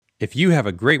If you have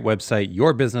a great website,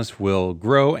 your business will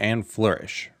grow and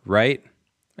flourish, right?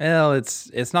 Well,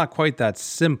 it's not quite that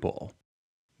simple.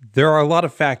 There are a lot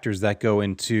of factors that go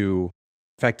into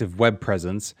effective web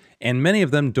presence, and many of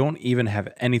them don't even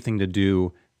have anything to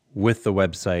do with the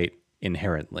website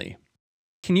inherently.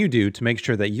 What can you do to make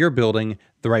sure that you're building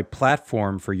the right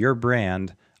platform for your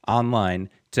brand online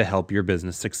to help your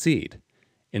business succeed?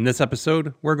 In this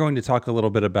episode, we're going to talk a little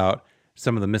bit about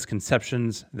some of the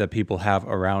misconceptions that people have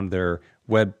around their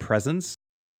web presence,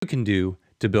 what you can do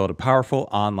to build a powerful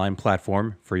online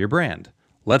platform for your brand.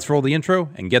 Let's roll the intro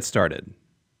and get started.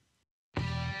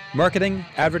 Marketing,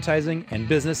 advertising, and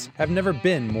business have never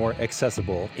been more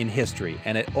accessible in history,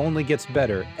 and it only gets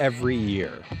better every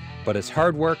year. But it's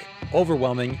hard work,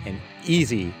 overwhelming, and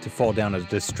easy to fall down a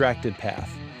distracted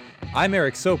path. I'm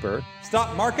Eric Soper.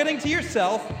 Stop marketing to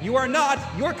yourself. You are not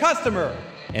your customer.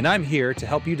 And I'm here to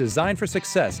help you design for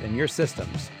success in your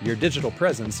systems, your digital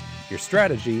presence, your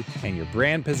strategy, and your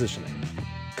brand positioning.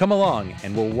 Come along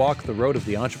and we'll walk the road of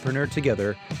the entrepreneur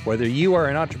together, whether you are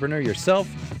an entrepreneur yourself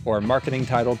or a marketing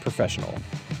titled professional.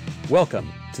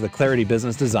 Welcome to the Clarity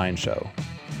Business Design Show.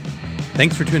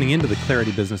 Thanks for tuning into the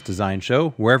Clarity Business Design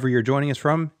Show. Wherever you're joining us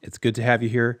from, it's good to have you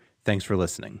here. Thanks for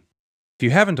listening. If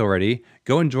you haven't already,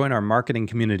 go and join our marketing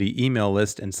community email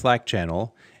list and Slack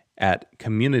channel at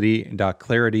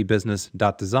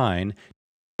community.claritybusiness.design.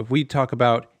 We talk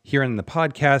about here in the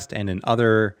podcast and in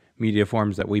other media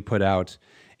forms that we put out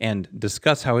and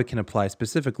discuss how it can apply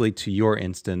specifically to your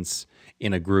instance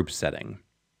in a group setting.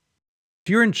 If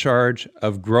you're in charge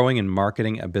of growing and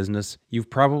marketing a business,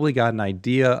 you've probably got an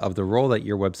idea of the role that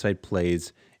your website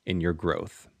plays in your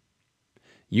growth.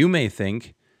 You may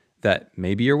think that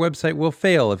maybe your website will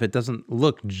fail if it doesn't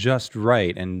look just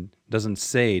right and doesn't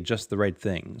say just the right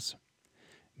things.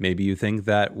 Maybe you think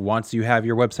that once you have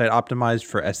your website optimized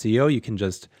for SEO, you can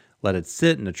just let it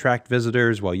sit and attract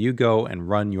visitors while you go and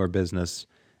run your business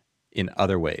in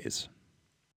other ways.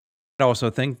 I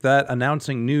also think that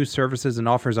announcing new services and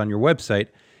offers on your website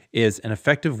is an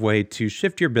effective way to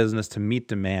shift your business to meet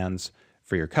demands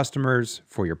for your customers,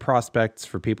 for your prospects,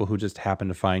 for people who just happen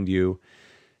to find you.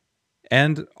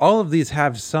 And all of these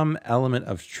have some element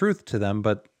of truth to them,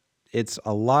 but it's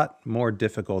a lot more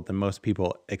difficult than most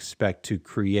people expect to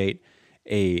create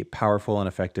a powerful and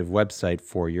effective website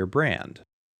for your brand.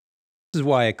 This is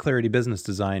why at Clarity Business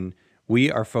Design, we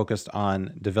are focused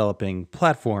on developing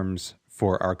platforms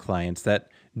for our clients that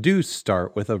do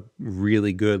start with a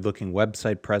really good looking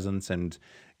website presence and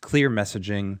clear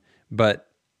messaging, but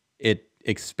it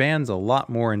expands a lot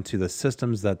more into the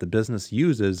systems that the business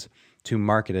uses to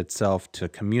market itself, to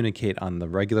communicate on the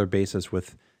regular basis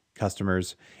with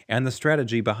customers, and the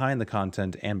strategy behind the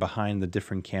content and behind the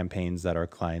different campaigns that our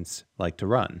clients like to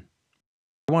run.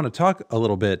 I want to talk a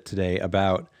little bit today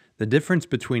about the difference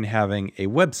between having a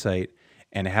website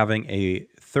and having a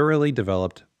thoroughly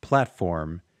developed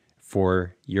platform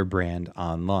for your brand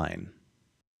online.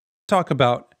 Talk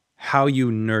about how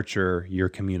you nurture your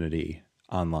community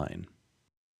online.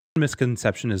 One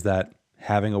misconception is that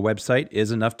having a website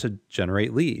is enough to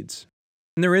generate leads.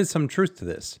 And there is some truth to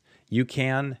this. You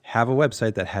can have a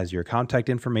website that has your contact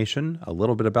information, a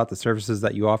little bit about the services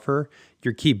that you offer,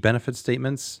 your key benefit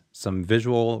statements, some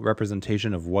visual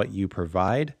representation of what you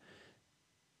provide,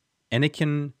 and it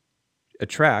can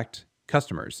attract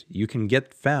customers. You can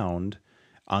get found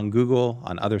on Google,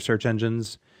 on other search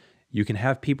engines. You can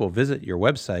have people visit your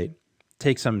website,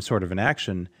 take some sort of an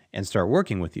action, and start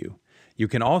working with you. You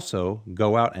can also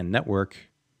go out and network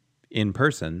in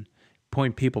person,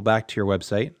 point people back to your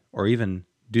website, or even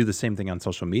do the same thing on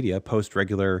social media, post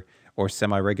regular or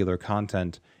semi-regular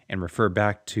content and refer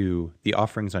back to the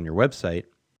offerings on your website.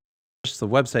 Just the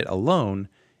website alone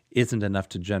isn't enough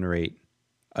to generate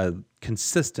a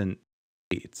consistent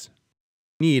leads.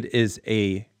 What you need is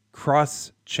a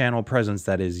cross-channel presence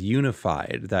that is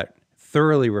unified, that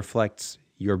thoroughly reflects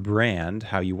your brand,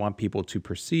 how you want people to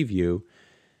perceive you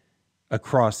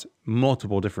across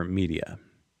multiple different media.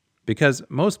 Because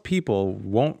most people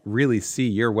won't really see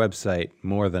your website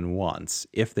more than once,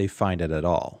 if they find it at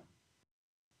all.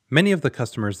 Many of the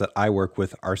customers that I work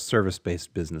with are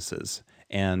service-based businesses,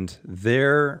 and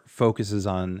their focus is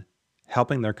on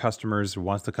helping their customers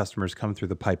once the customers come through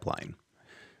the pipeline.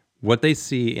 What they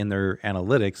see in their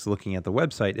analytics looking at the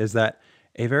website is that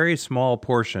a very small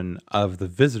portion of the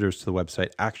visitors to the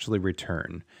website actually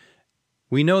return.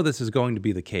 We know this is going to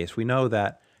be the case. We know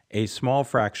that a small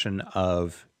fraction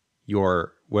of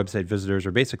your website visitors,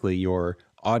 or basically your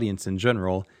audience in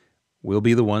general, will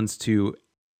be the ones to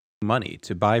money,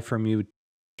 to buy from you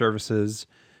services,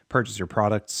 purchase your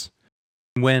products.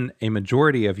 When a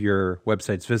majority of your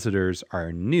website's visitors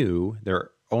are new,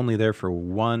 they're only there for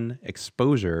one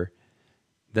exposure,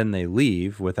 then they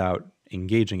leave without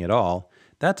engaging at all,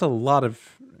 that's a lot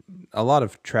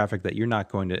of traffic that you're not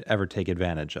going to ever take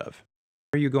advantage of.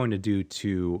 What are you going to do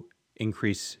to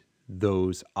increase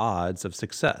those odds of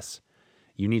success?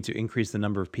 You need to increase the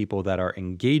number of people that are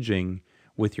engaging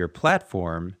with your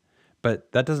platform,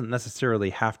 but that doesn't necessarily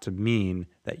have to mean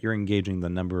that you're engaging the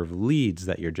number of leads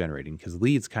that you're generating, because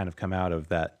leads kind of come out of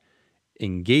that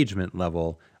engagement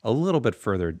level a little bit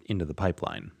further into the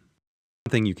pipeline.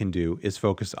 One thing you can do is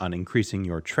focus on increasing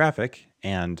your traffic,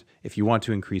 and if you want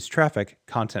to increase traffic,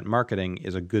 content marketing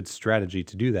is a good strategy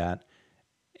to do that.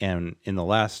 And in the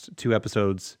last two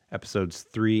episodes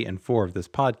 3 and 4 of this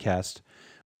podcast,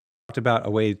 we talked about a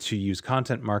way to use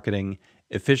content marketing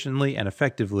efficiently and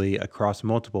effectively across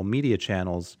multiple media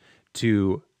channels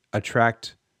to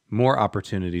attract more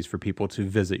opportunities for people to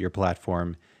visit your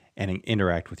platform and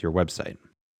interact with your website.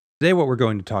 Today, what we're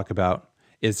going to talk about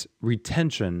is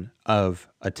retention of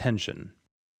attention.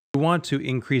 If you want to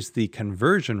increase the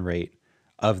conversion rate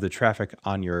of the traffic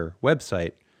on your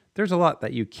website, there's a lot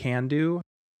that you can do.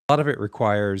 A lot of it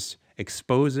requires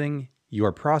exposing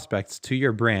your prospects to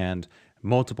your brand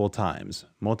multiple times,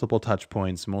 multiple touch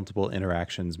points, multiple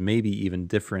interactions, maybe even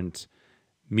different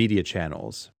media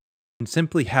channels. And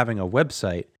simply having a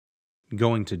website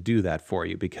going to do that for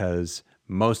you, because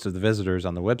most of the visitors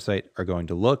on the website are going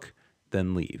to look,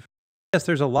 then leave. Yes,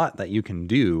 there's a lot that you can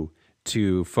do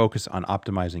to focus on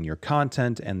optimizing your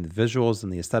content and the visuals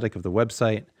and the aesthetic of the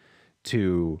website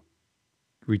to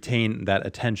retain that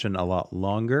attention a lot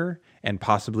longer and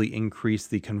possibly increase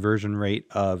the conversion rate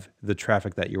of the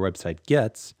traffic that your website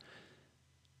gets.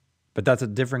 But that's a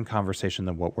different conversation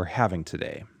than what we're having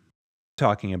today. We're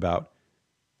talking about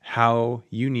how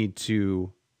you need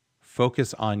to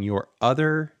focus on your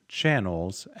other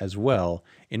channels as well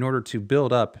in order to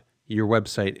build up your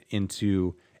website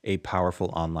into a powerful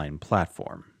online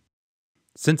platform.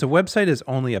 Since a website is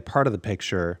only a part of the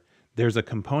picture, there's a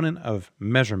component of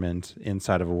measurement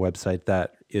inside of a website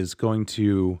that is going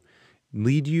to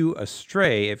lead you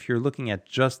astray if you're looking at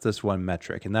just this one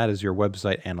metric, and that is your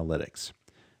website analytics.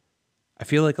 I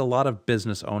feel like a lot of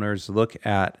business owners look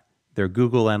at their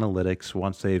Google Analytics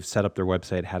once they've set up their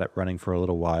website, had it running for a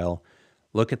little while,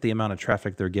 look at the amount of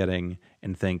traffic they're getting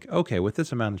and think, okay, with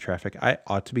this amount of traffic, I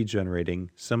ought to be generating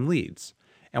some leads.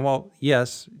 And while,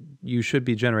 yes, you should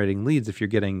be generating leads if you're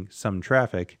getting some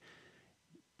traffic,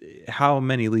 how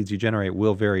many leads you generate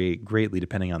will vary greatly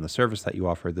depending on the service that you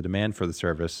offer, the demand for the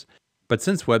service. But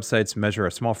since websites measure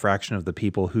a small fraction of the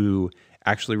people who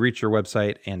actually reach your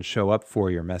website and show up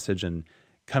for your message and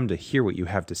come to hear what you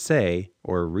have to say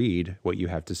or read what you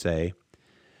have to say,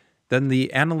 then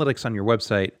the analytics on your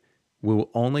website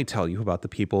will only tell you about the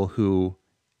people who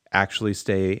actually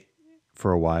stay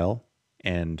for a while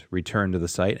and return to the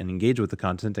site and engage with the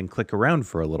content and click around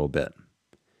for a little bit.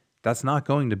 That's not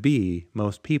going to be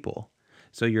most people.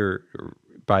 So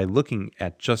by looking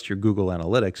at just your Google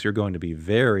Analytics, you're going to be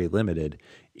very limited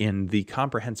in the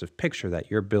comprehensive picture that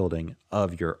you're building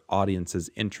of your audience's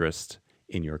interest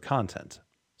in your content.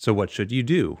 So what should you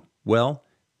do? Well,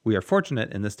 we are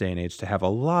fortunate in this day and age to have a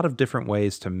lot of different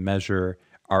ways to measure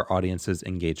our audience's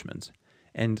engagement.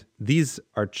 And these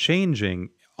are changing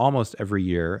almost every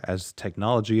year as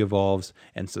technology evolves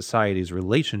and society's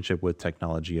relationship with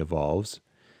technology evolves.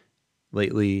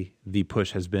 Lately, the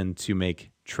push has been to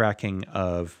make tracking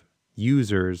of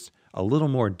users a little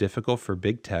more difficult for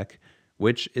big tech,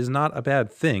 which is not a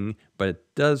bad thing, but it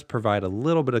does provide a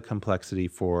little bit of complexity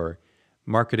for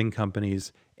marketing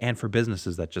companies and for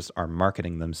businesses that just are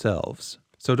marketing themselves.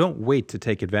 So don't wait to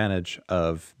take advantage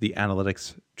of the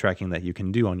analytics tracking that you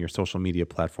can do on your social media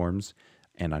platforms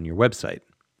and on your website.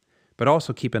 But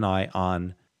also keep an eye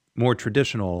on more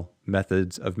traditional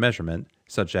methods of measurement,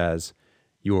 such as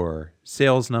your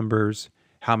sales numbers,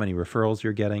 how many referrals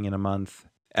you're getting in a month.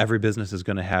 Every business is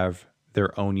going to have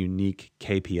their own unique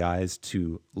KPIs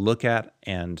to look at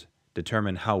and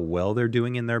determine how well they're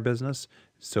doing in their business.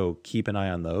 So keep an eye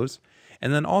on those.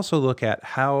 And then also look at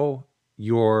how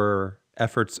your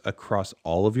efforts across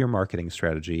all of your marketing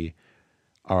strategy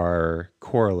are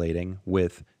correlating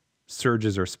with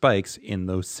surges or spikes in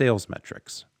those sales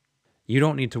metrics. You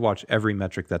don't need to watch every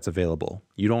metric that's available.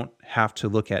 You don't have to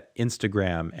look at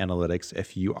Instagram analytics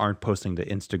if you aren't posting to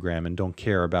Instagram and don't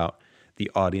care about the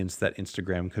audience that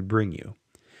Instagram could bring you.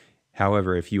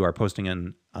 However, if you are posting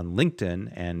on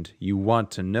LinkedIn and you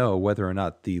want to know whether or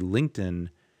not the LinkedIn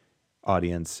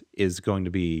audience is going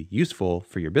to be useful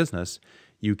for your business,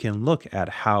 you can look at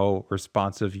how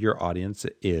responsive your audience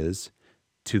is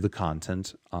to the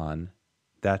content on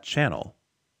that channel.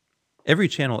 Every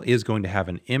channel is going to have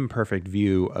an imperfect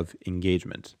view of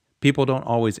engagement. People don't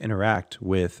always interact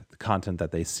with the content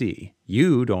that they see.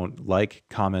 You don't like,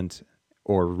 comment,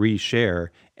 or reshare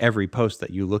every post that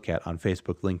you look at on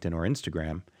Facebook, LinkedIn, or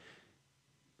Instagram.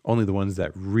 Only the ones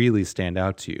that really stand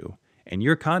out to you. And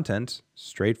your content,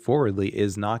 straightforwardly,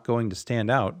 is not going to stand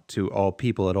out to all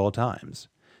people at all times.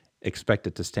 Expect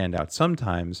it to stand out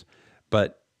sometimes,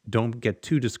 but don't get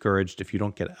too discouraged if you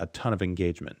don't get a ton of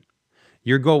engagement.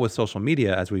 Your goal with social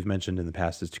media, as we've mentioned in the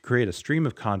past, is to create a stream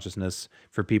of consciousness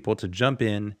for people to jump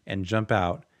in and jump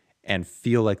out and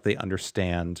feel like they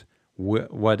understand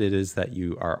what it is that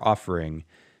you are offering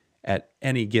at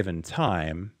any given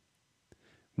time,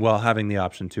 while having the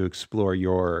option to explore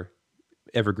your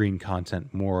evergreen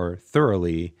content more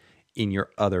thoroughly in your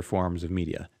other forms of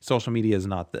media. Social media is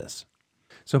not this.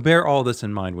 So bear all this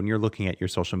in mind when you're looking at your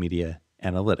social media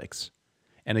analytics.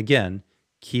 And again,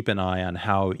 keep an eye on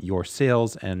how your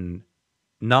sales and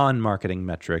non-marketing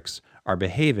metrics are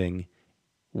behaving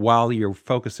while you're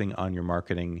focusing on your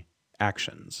marketing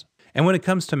actions. And when it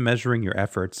comes to measuring your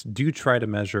efforts, do try to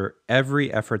measure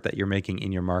every effort that you're making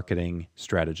in your marketing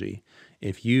strategy.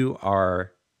 If you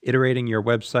are iterating your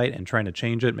website and trying to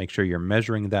change it, make sure you're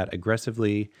measuring that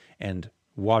aggressively and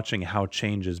watching how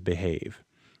changes behave.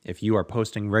 If you are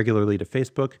posting regularly to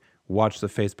Facebook, watch the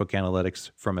Facebook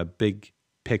analytics from a big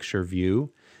picture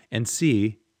view and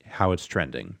see how it's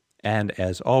trending. And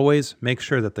as always, make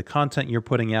sure that the content you're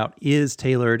putting out is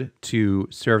tailored to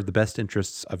serve the best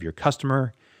interests of your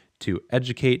customer, to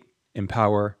educate,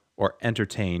 empower, or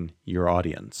entertain your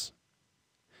audience.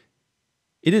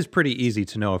 It is pretty easy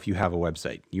to know if you have a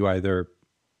website. You either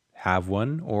have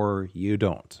one or you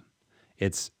don't.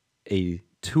 It's a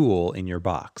tool in your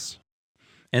box.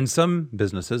 And some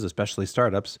businesses, especially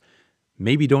startups,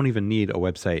 maybe don't even need a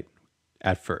website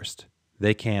at first.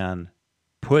 They can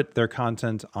put their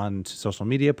content on social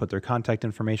media, put their contact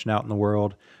information out in the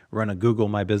world, run a Google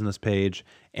My Business page.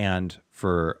 And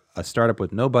for a startup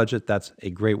with no budget, that's a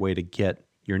great way to get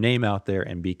your name out there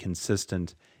and be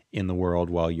consistent in the world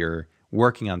while you're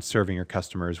working on serving your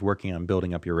customers, working on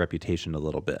building up your reputation a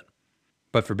little bit.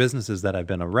 But for businesses that have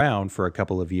been around for a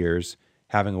couple of years,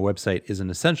 having a website is an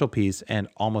essential piece, and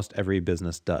almost every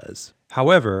business does.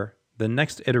 However, the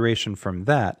next iteration from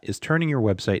that is turning your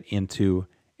website into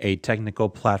a technical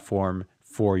platform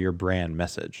for your brand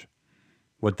message.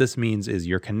 What this means is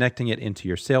you're connecting it into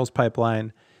your sales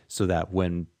pipeline so that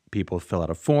when people fill out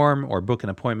a form or book an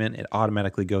appointment, it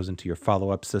automatically goes into your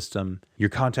follow-up system. Your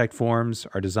contact forms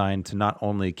are designed to not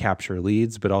only capture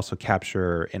leads, but also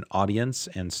capture an audience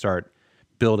and start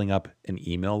building up an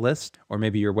email list. Or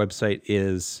maybe your website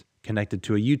is connected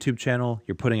to a YouTube channel.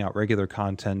 You're putting out regular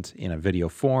content in a video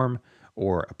form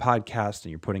or a podcast, and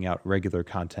you're putting out regular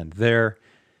content there.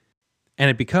 And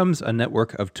it becomes a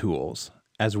network of tools,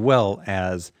 as well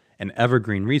as an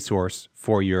evergreen resource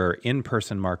for your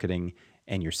in-person marketing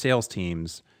and your sales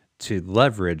teams to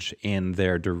leverage in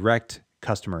their direct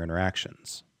customer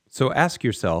interactions. So ask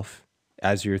yourself,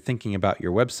 as you're thinking about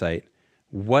your website,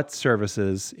 what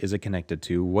services is it connected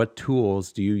to? What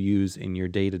tools do you use in your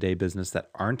day-to-day business that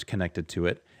aren't connected to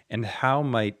it? And how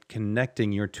might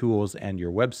connecting your tools and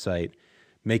your website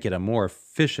make it a more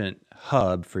efficient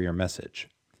hub for your message?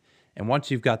 And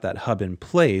once you've got that hub in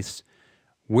place,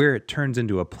 where it turns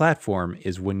into a platform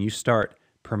is when you start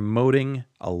promoting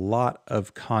a lot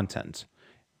of content,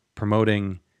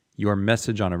 promoting your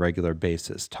message on a regular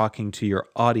basis, talking to your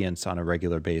audience on a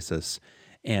regular basis,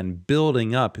 and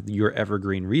building up your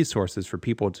evergreen resources for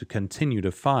people to continue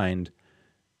to find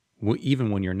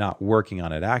even when you're not working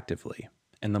on it actively.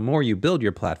 And the more you build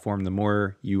your platform, the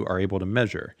more you are able to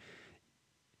measure.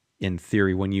 In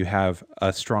theory, when you have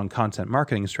a strong content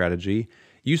marketing strategy,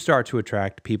 you start to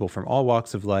attract people from all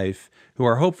walks of life who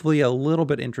are hopefully a little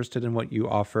bit interested in what you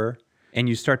offer, and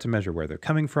you start to measure where they're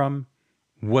coming from,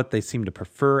 what they seem to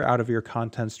prefer out of your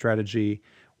content strategy,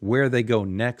 where they go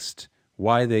next,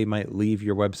 why they might leave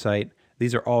your website.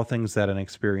 These are all things that an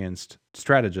experienced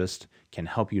strategist can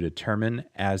help you determine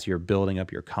as you're building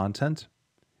up your content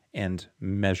and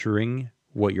measuring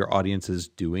what your audience is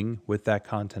doing with that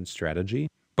content strategy.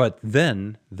 But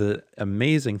then the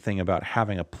amazing thing about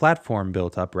having a platform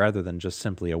built up rather than just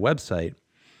simply a website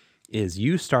is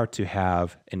you start to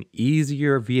have an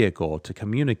easier vehicle to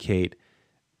communicate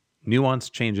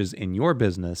nuanced changes in your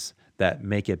business that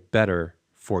make it better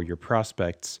for your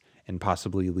prospects and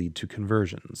possibly lead to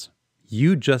conversions.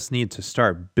 You just need to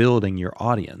start building your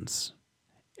audience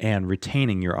and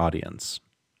retaining your audience.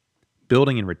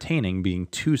 Building and retaining being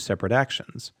two separate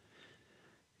actions.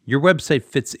 Your website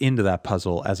fits into that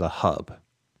puzzle as a hub,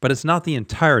 but it's not the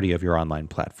entirety of your online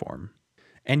platform.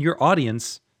 And your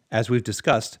audience, as we've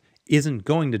discussed, isn't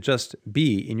going to just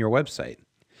be in your website.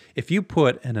 If you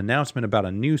put an announcement about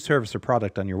a new service or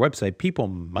product on your website, people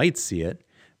might see it,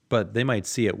 but they might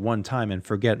see it one time and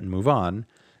forget and move on.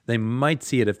 They might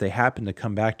see it if they happen to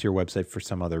come back to your website for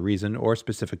some other reason or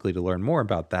specifically to learn more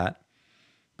about that.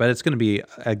 But it's going to be,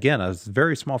 again, a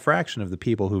very small fraction of the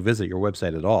people who visit your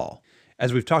website at all.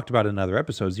 As we've talked about in other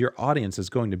episodes, your audience is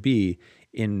going to be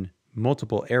in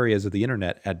multiple areas of the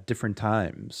internet at different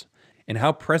times. And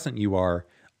how present you are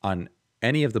on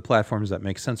any of the platforms that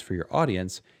make sense for your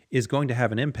audience is going to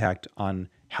have an impact on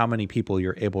how many people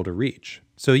you're able to reach.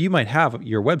 So you might have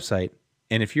your website,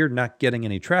 and if you're not getting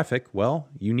any traffic, well,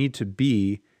 you need to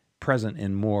be present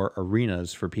in more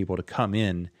arenas for people to come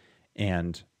in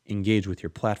and engage with your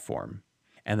platform.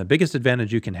 And the biggest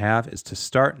advantage you can have is to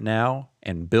start now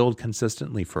and build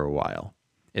consistently for a while.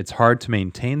 It's hard to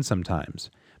maintain sometimes,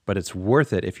 but it's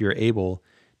worth it if you're able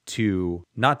to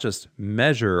not just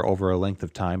measure over a length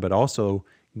of time, but also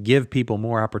give people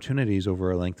more opportunities over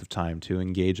a length of time to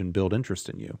engage and build interest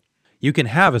in you. You can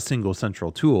have a single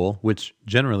central tool, which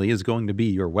generally is going to be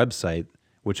your website,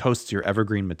 which hosts your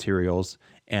evergreen materials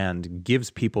and gives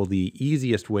people the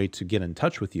easiest way to get in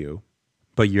touch with you.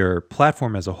 But your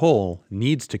platform as a whole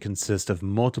needs to consist of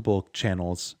multiple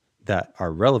channels that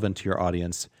are relevant to your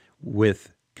audience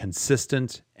with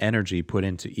consistent energy put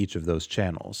into each of those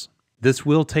channels. This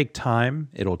will take time,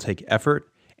 it'll take effort,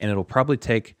 and it'll probably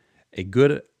take a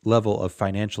good level of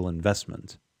financial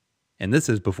investment. And this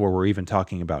is before we're even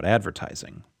talking about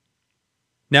advertising.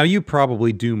 Now, you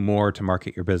probably do more to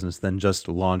market your business than just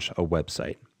launch a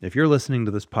website. If you're listening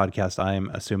to this podcast, I am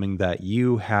assuming that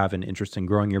you have an interest in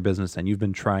growing your business and you've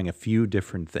been trying a few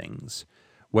different things.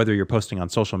 Whether you're posting on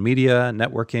social media,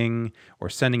 networking, or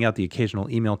sending out the occasional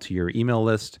email to your email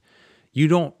list, you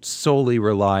don't solely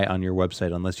rely on your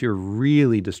website unless you're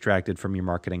really distracted from your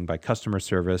marketing by customer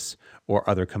service or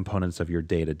other components of your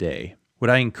day-to-day. What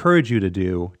I encourage you to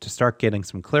do to start getting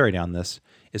some clarity on this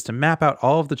is to map out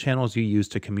all of the channels you use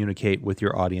to communicate with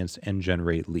your audience and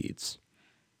generate leads.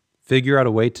 Figure out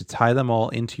a way to tie them all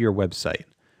into your website,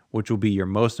 which will be your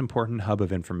most important hub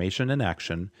of information and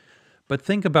action, but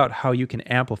think about how you can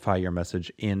amplify your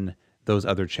message in those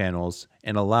other channels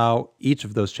and allow each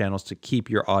of those channels to keep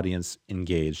your audience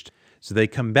engaged so they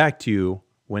come back to you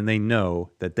when they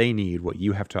know that they need what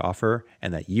you have to offer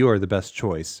and that you are the best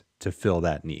choice to fill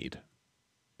that need.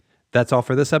 That's all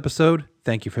for this episode.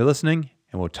 Thank you for listening,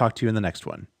 and we'll talk to you in the next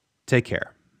one. Take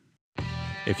care.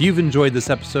 If you've enjoyed this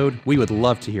episode, we would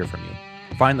love to hear from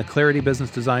you. Find the Clarity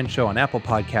Business Design Show on Apple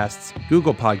Podcasts,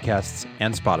 Google Podcasts,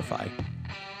 and Spotify.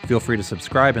 Feel free to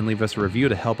subscribe and leave us a review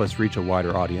to help us reach a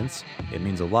wider audience. It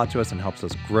means a lot to us and helps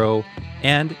us grow.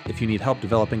 And if you need help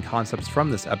developing concepts from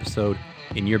this episode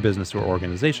in your business or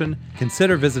organization,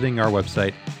 consider visiting our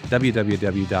website,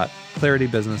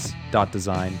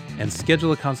 www.claritybusiness.design, and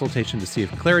schedule a consultation to see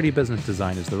if Clarity Business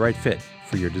Design is the right fit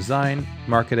for your design,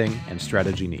 marketing, and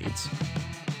strategy needs.